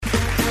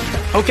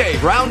Okay,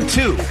 round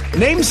two.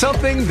 Name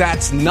something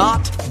that's not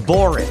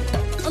boring.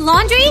 A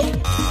laundry?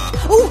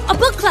 Ooh, a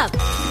book club.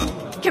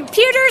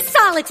 Computer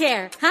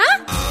solitaire,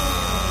 huh?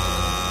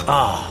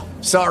 Ah,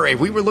 sorry,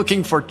 we were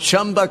looking for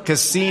Chumba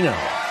Casino.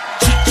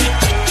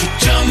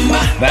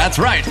 That's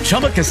right,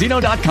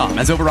 ChumbaCasino.com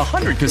has over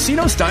 100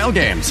 casino-style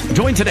games.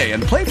 Join today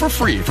and play for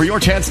free for your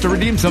chance to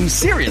redeem some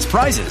serious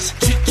prizes.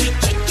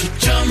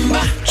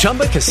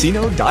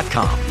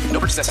 ChumbaCasino.com. No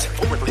purchase necessary.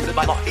 Void where prohibited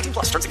by law. 18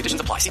 plus. Terms and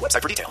conditions apply. See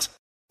website for details.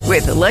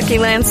 With the Lucky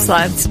Land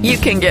Slots, you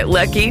can get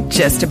lucky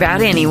just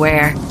about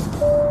anywhere.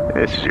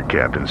 This is your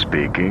captain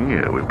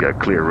speaking. We've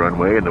got clear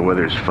runway and the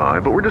weather's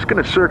fine, but we're just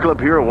going to circle up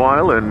here a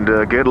while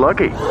and get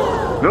lucky.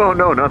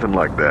 No, nothing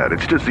like that.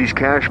 It's just these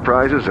cash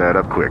prizes add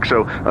up quick.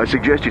 So I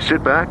suggest you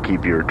sit back,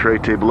 keep your tray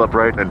table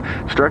upright, and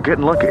start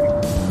getting lucky.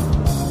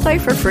 Play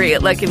for free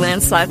at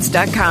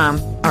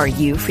LuckyLandSlots.com. Are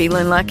you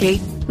feeling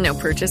lucky? No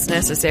purchase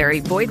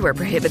necessary. Void where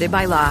prohibited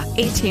by law.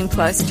 18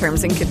 plus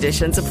terms and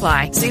conditions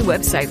apply. See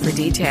website for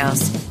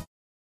details.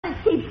 It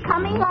keeps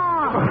coming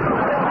on.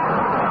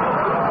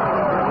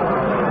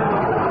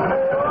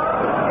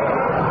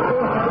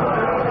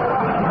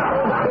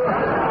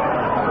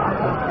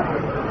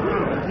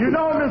 You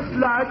know, Miss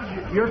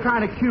Sludge, you're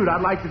kind of cute.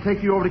 I'd like to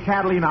take you over to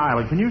Catalina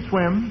Island. Can you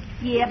swim?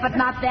 Yeah, but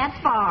not that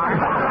far.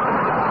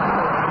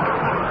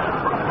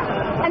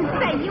 And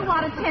say, you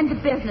ought to tend to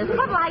business.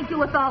 What'll I do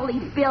with all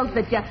these bills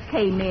that just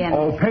came in?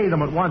 Oh, pay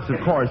them at once, of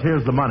course.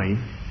 Here's the money.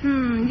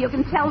 You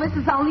can tell this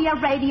is only a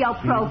radio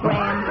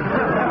program.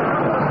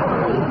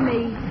 Believe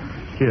me.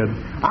 Kid,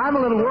 I'm a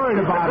little worried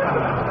about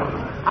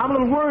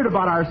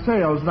our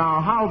sales.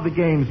 Now, how have the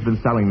games been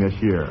selling this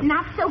year?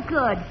 Not so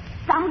good.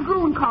 Some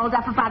goon called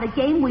up about a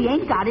game we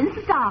ain't got in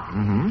stock.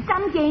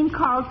 Some game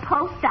called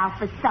post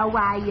office, so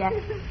I...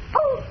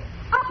 Oh,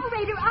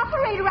 operator,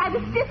 I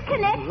was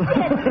disconnected.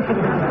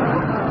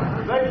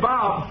 Say,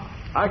 Bob,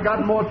 I got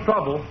in more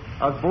trouble.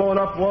 I was blowing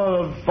up one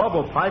of those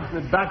bubble pipes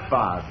and it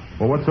backfired.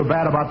 Well, what's so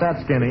bad about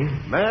that, Skinny?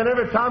 Man,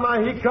 every time I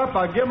hiccup,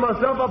 I give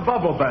myself a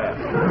bubble bath.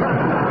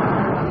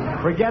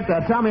 Forget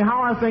that. Tell me,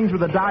 how are things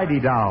with the Diddy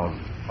dolls?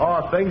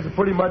 Oh, things are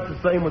pretty much the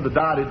same with the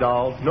Dottie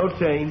dolls. No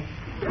change.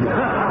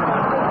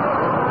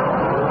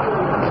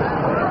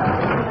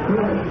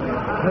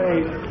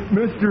 Hey,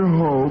 Mr.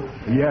 Hope.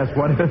 Yes,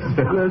 what is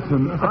it?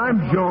 Listen,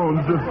 I'm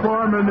Jones, the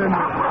foreman in...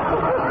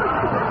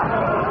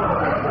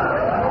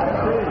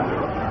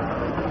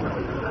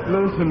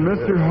 Listen,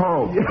 Mr.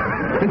 Hope.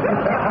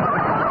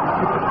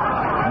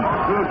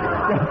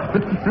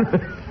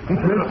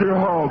 Mr.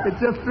 Hope. It's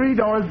just 3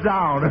 doors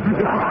down.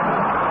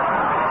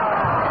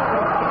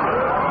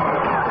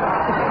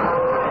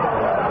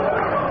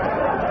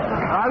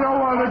 I don't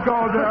want to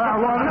go there. I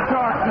want to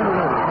talk to you.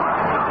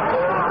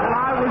 Well,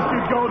 I wish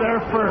you'd go there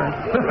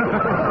first.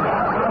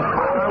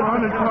 I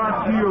want to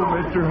talk to you,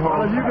 Mr. Hope.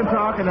 Well, if you can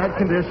talk in that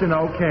condition,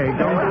 okay.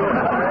 Go ahead.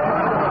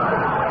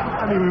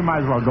 I mean, we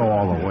might as well go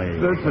all the way.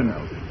 Listen,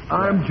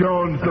 I'm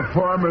Jones, the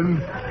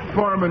foreman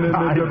in the...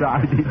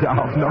 Diddy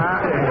dolls, no.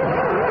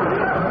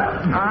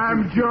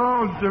 I'm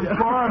Jones, the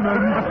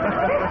foreman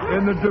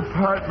in the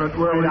department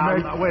where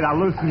Wait, I'll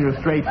loosen your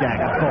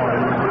straitjacket for you.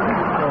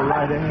 Go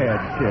right ahead,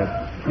 kid.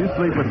 You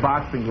sleep with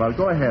boxing gloves.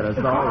 Go ahead, it's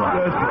all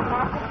right. Listen,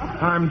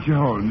 I'm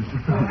Jones,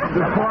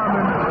 the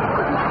foreman...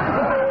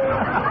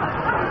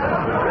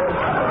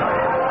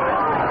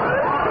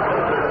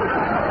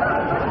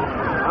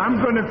 I'm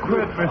going to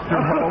quit, Mr.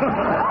 Hope.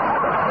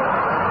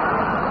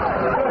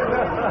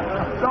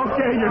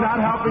 Okay, you're not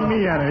helping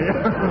me any.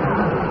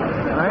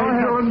 I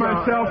ain't doing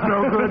myself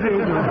no good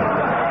either.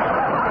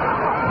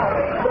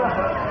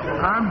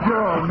 I'm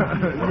Jones.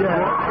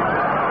 Yeah.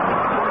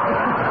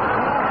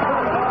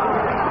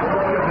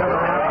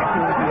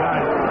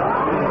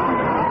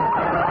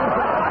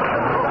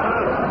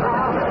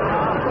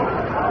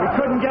 We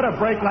couldn't get a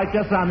break like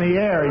this on the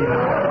air, you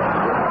know.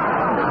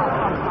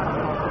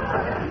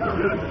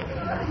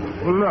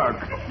 Well, look.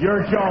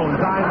 You're Jones,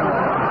 I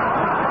know.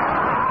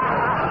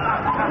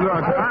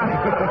 Look,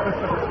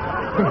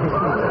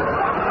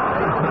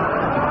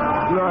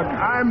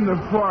 I'm the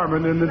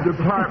foreman in the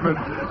department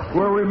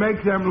where we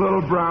make them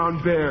little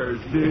brown bears,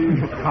 see?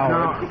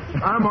 Now,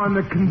 I'm on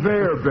the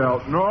conveyor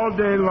belt, and all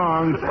day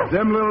long,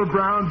 them little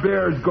brown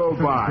bears go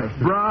by.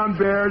 Brown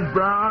bears,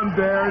 brown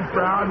bears,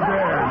 brown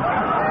bears.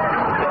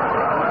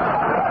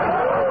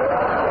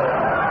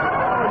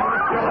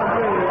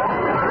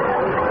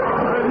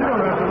 You don't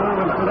have to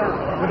learn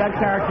with that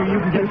character, you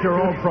can get your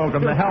own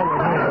program. The hell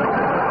with me.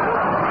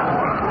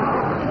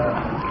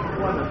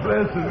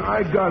 Listen,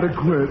 I gotta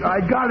quit. I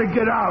gotta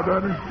get out,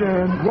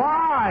 understand?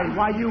 Why?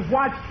 Why, you've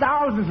watched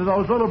thousands of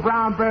those little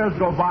brown bears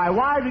go by.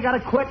 Why have you got to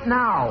quit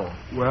now?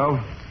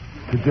 Well,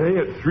 today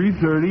at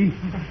 3:30,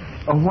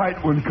 a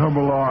white one come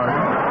along.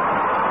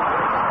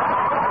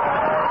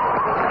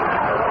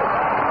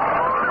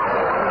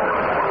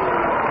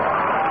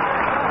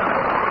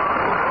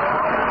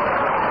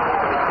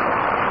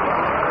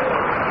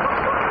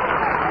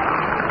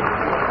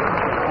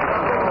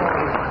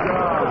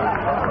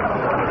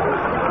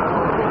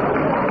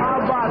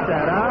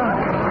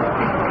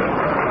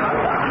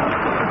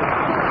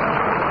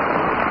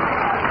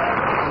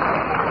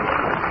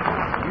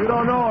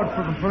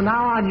 No. From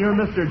now on, you're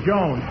Mr.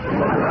 Jones.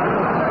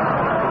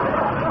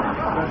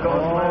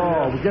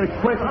 Oh, we get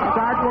a quick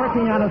start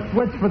working on a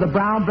switch for the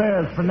Brown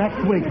Bears for next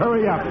week.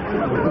 Hurry up.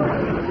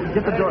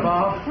 Get the door.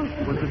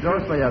 What's the door?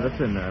 Oh, yeah, that's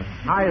in there.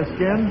 Hiya,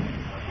 Skin.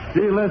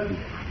 Gee, listen.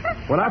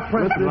 When I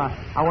press Listen,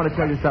 I want to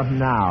tell you something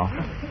now.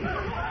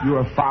 You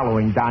are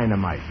following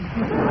dynamite.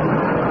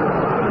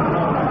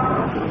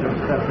 Just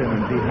step in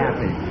and be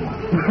happy.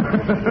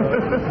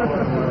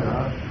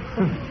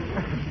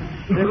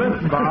 Hey,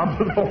 listen, Bob.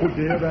 Oh,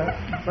 dear,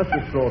 let's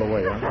just throw it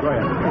away. Huh? Go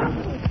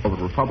ahead.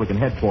 Over Republican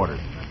headquarters.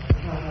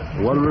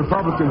 What do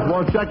Republicans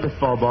want check this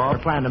for, Bob?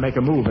 They're planning to make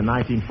a move in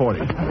 1940.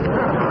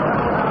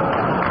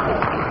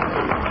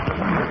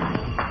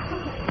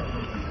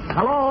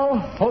 Hello?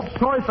 Hope's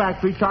Toy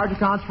Factory, charge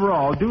accounts for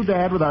all.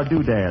 Doodad with our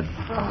doodads.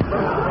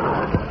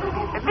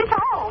 Mr.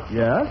 Hope?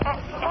 Yes?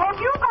 Have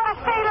you got a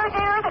sailor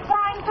there that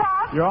winds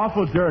up? You're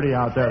awful dirty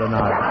out there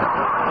tonight.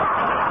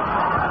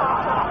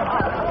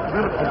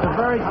 It's a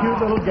very cute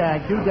little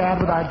gag. Doodad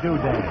with our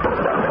doodad.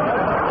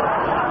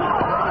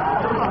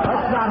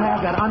 Let's not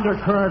have that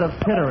undercurrent of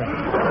tittering.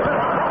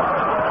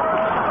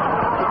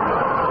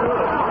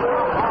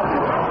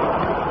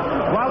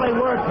 Well, they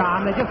were,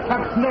 Tom. They just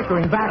kept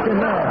snickering back in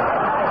there.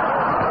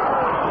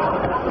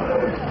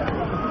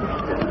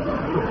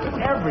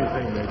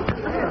 Everything they do.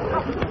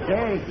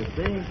 Gag, the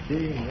thing.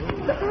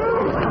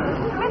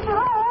 Mr.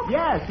 Hope?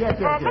 Yes.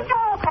 Mr.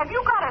 Hope, have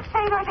you got a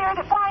sailor there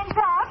that winds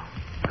up?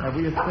 Have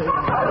we a sailor?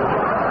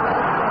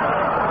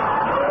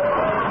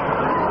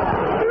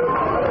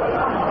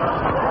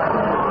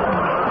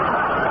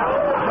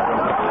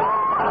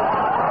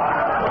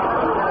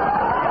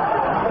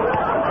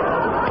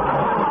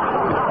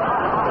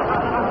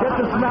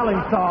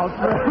 Smelling salts. Is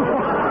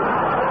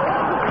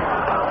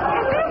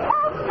this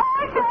Hope's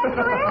Toy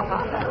Factory?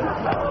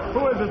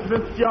 Who is this,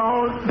 Miss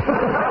Jones?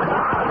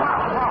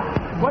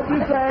 What'd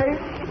you say?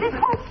 Is this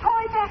Hope's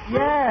Toy Factory?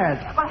 Yes.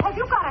 Well, have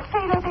you got a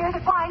sailor there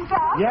that winds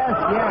up? Yes.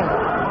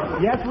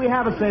 Yes, we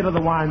have a sailor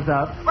that winds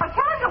up. Well,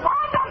 tell him to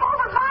wind up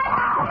over my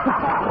house.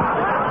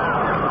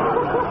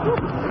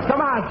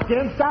 Come on,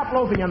 Skin. Stop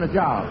loafing on the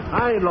job.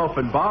 I ain't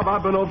loafing, Bob.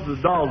 I've been over to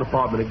the doll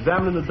department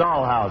examining the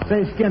doll houses.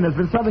 Say, Skin, there's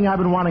been something I've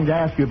been wanting to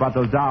ask you about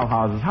those doll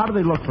houses. How do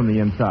they look from the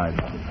inside?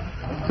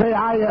 Say, Well,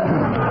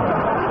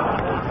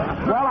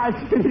 I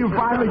see you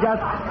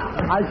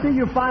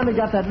finally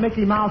got that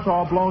Mickey Mouse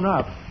all blown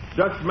up.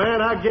 Shucks,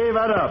 man, I gave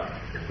that up.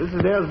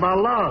 There's my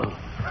lung.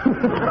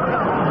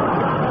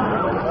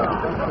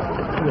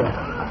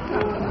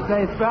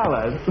 Say,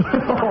 fellas.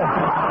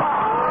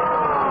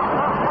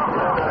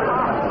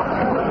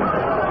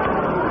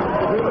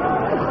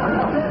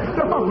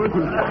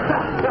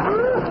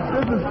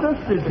 This is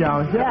Sister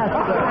Jones, yes.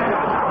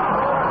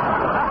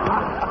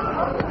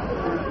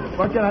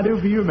 What can I do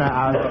for you,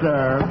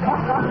 sir?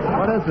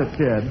 What is it,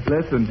 kid?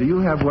 Listen, do you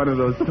have one of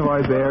those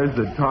toy bears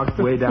that talks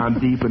way down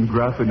deep and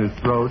gruff in his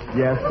throat?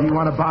 Yes. Do you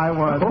want to buy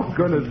one? Oh,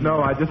 goodness,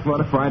 no. I just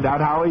want to find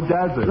out how he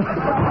does it.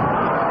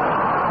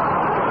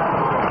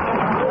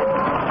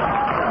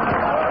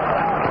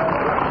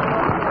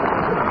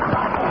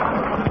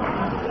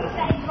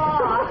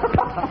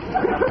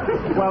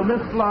 Well,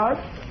 Miss Sludge?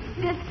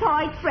 This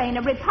toy train,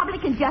 a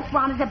Republican just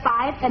wanted to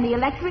buy it, and the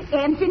electric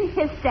engine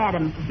hissed at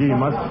him. Gee,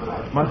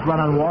 must run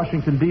on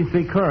Washington,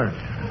 D.C. current.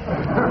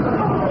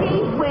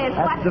 Gee whiz,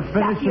 That's the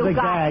finish of the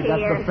gag.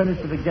 Here? That's the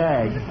finish of the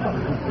gag.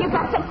 You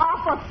got some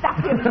awful stuff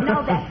here. You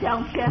know that,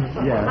 don't you?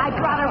 Yes. I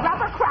brought a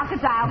rubber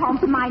crocodile home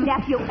for my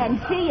nephew, and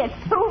gee, it's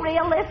too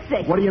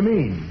realistic. What do you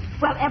mean?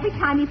 Well, every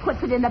time he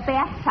puts it in the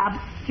bathtub,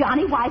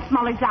 Johnny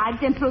Weissmuller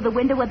dives in through the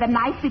window with a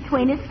knife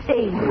between his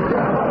teeth.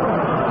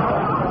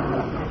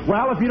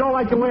 Well, if you don't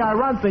like the way I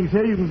run things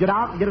here, you can get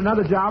out and get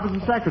another job as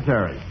a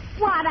secretary.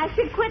 What, I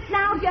should quit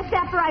now just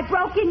after I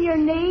broke in your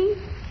knee?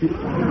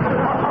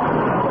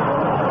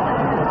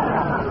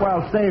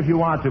 Well, stay if you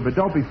want to, but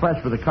don't be fresh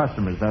for the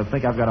customers. They'll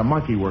think I've got a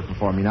monkey working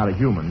for me, not a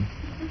human.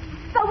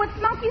 So it's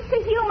monkeys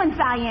to humans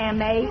I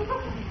am, eh?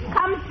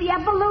 Comes the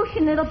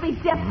evolution, it'll be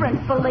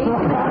different, believe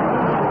me.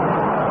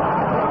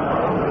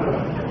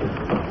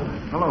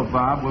 Hello,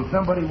 Bob. Will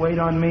somebody wait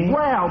on me?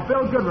 Well,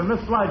 Bill Goodwin, Miss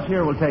Sludge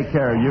here will take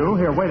care of you.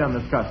 Here, wait on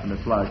this customer,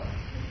 Miss Sludge.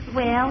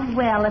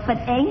 Well, if it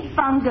ain't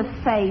Fungus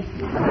Face.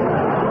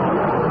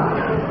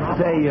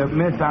 Say,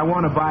 miss, I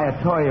want to buy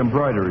a toy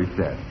embroidery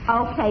set.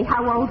 Okay,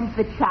 how old is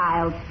the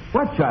child?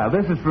 What child?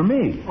 This is for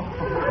me.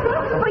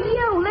 For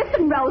you.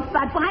 Listen,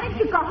 Rosebud, why don't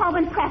you go home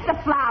and press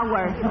a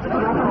flower?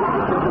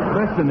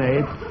 Listen,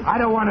 Abe, I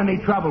don't want any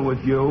trouble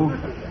with you.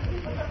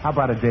 How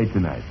about a date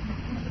tonight?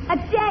 A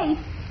date?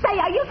 Say,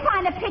 are you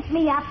trying to pick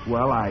me up?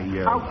 Well,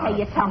 Okay,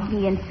 you talked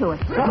me into it.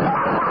 Hey,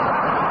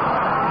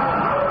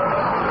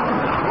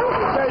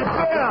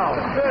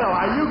 Bill,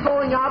 are you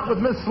going out with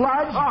Miss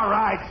Sludge? All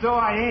right, so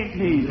I ain't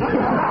need.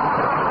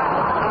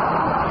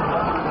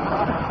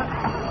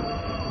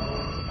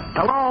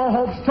 Hello,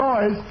 Hope's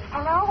Toys.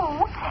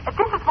 Hello.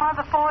 This is one of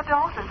the four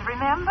daughters,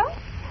 remember?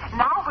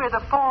 Now we're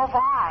the four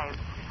wives.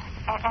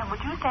 And would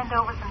you send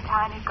over some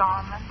tiny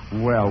garments?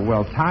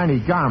 Well, tiny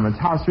garments.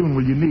 How soon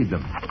will you need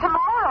them?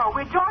 Tomorrow.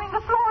 We're joining the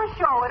floor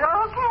show at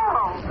Earl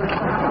Carroll's.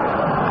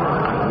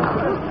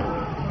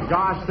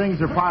 Gosh,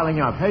 things are piling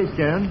up. Hey,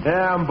 Skin.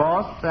 Yeah, I'm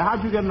boss. Say,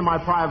 how'd you get into my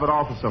private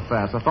office so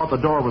fast? I thought the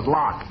door was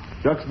locked.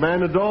 Shucks,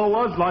 man, the door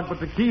was locked, but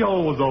the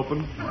keyhole was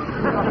open.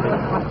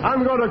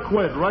 I'm going to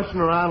quit rushing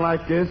around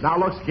like this. Now,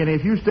 look, Skinny,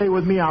 if you stay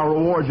with me, I'll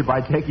reward you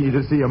by taking you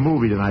to see a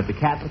movie tonight, The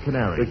Cat and the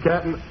Canary. The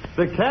cat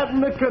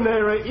and the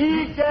canary,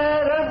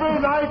 egad, every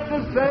night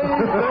the same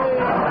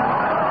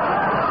thing.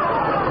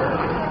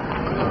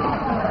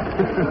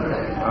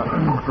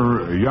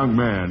 Young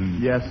man.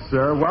 Yes,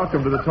 sir.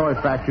 Welcome to the toy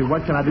factory.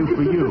 What can I do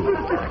for you?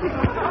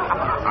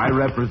 I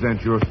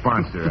represent your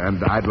sponsor,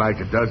 and I'd like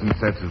a dozen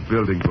sets of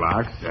building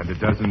blocks, and a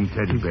dozen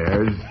teddy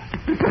bears,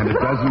 and a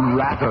dozen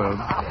rattles.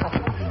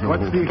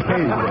 What's the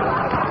occasion?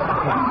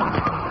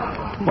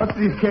 What's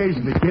the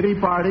occasion? The kiddie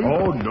party?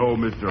 Oh, no,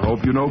 Mr.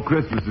 Hope. You know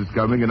Christmas is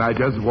coming, and I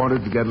just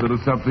wanted to get a little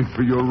something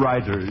for your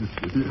writers.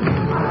 Well,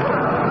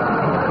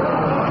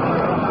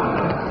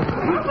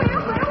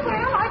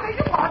 I beg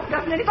your pardon.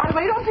 Doesn't anybody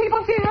wait on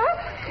people here?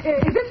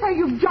 Is this where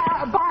you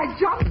buy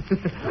junk?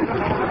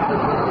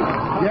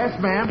 Yes,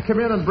 ma'am. Come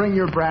in and bring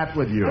your brat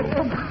with you.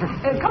 Come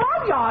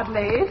on,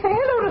 Yardley. Say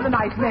hello to the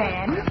nice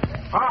man.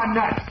 Ah,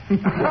 nuts.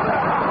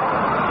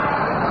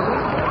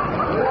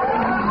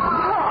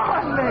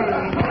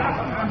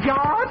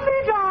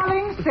 Yardley,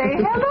 darling, say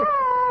hello.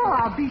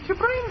 I'll beat your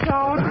brains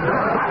out.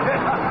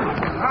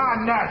 Ah,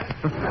 nuts.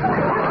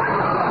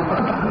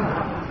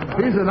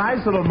 He's a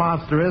nice little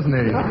monster, isn't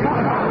he?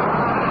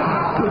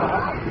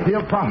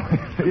 He'll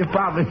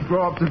probably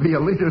grow up to be a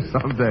leader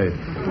someday.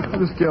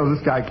 This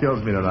guy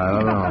kills me tonight. I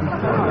don't know.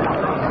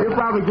 He'll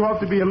probably grow up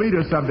to be a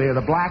leader someday of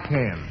the Black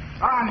Hand.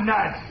 Ah,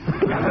 nuts.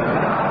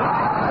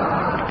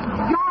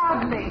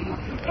 Yardley,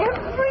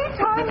 every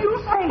time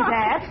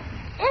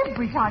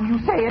you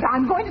say it,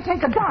 I'm going to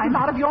take a dime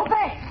out of your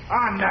bank.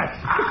 Ah, nuts.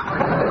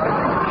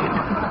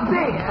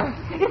 There.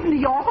 Isn't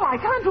he awful? I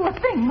can't do a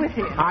thing with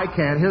him. I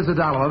can. Here's $1.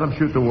 Let him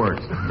shoot the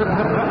works.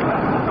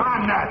 Ah,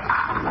 nuts.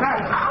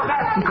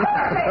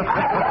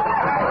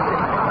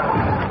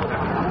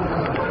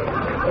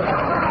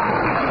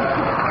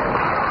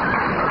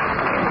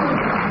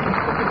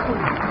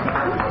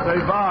 Say,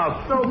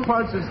 Bob. No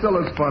punch is still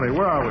as funny.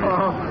 Where are we?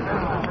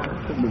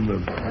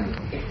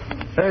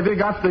 Hey, have you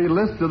got the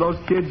list of those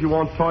kids you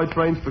want toy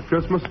trains for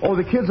Christmas? Oh,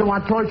 the kids that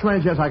want toy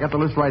trains? Yes, I got the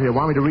list right here.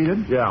 Want me to read it?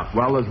 Yeah.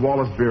 Well, there's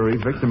Wallace Beery,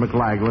 Victor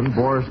McLaglen,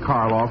 Boris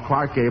Karloff,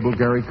 Clark Gable,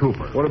 Gary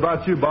Cooper. What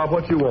about you, Bob?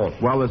 What you want?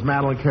 Well, there's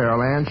Madeline Carroll,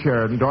 Ann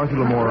Sheridan, Dorothy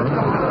Lamour,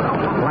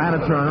 Lana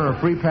Turner, a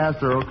free pass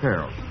to Earl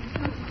Carroll.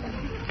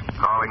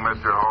 Calling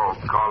Mr. Hope.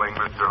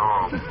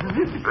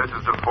 This is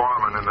the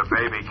foreman in the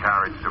baby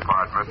carriage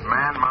department.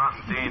 Man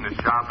Mountain Dean is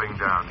shopping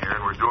down here,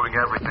 and we're doing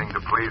everything to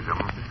please him.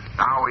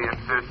 Now he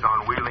insists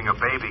on wheeling a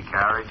baby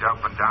carriage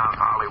up and down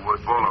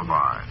Hollywood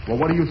Boulevard. Well,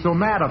 what are you so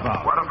mad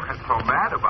about? What am I so mad about?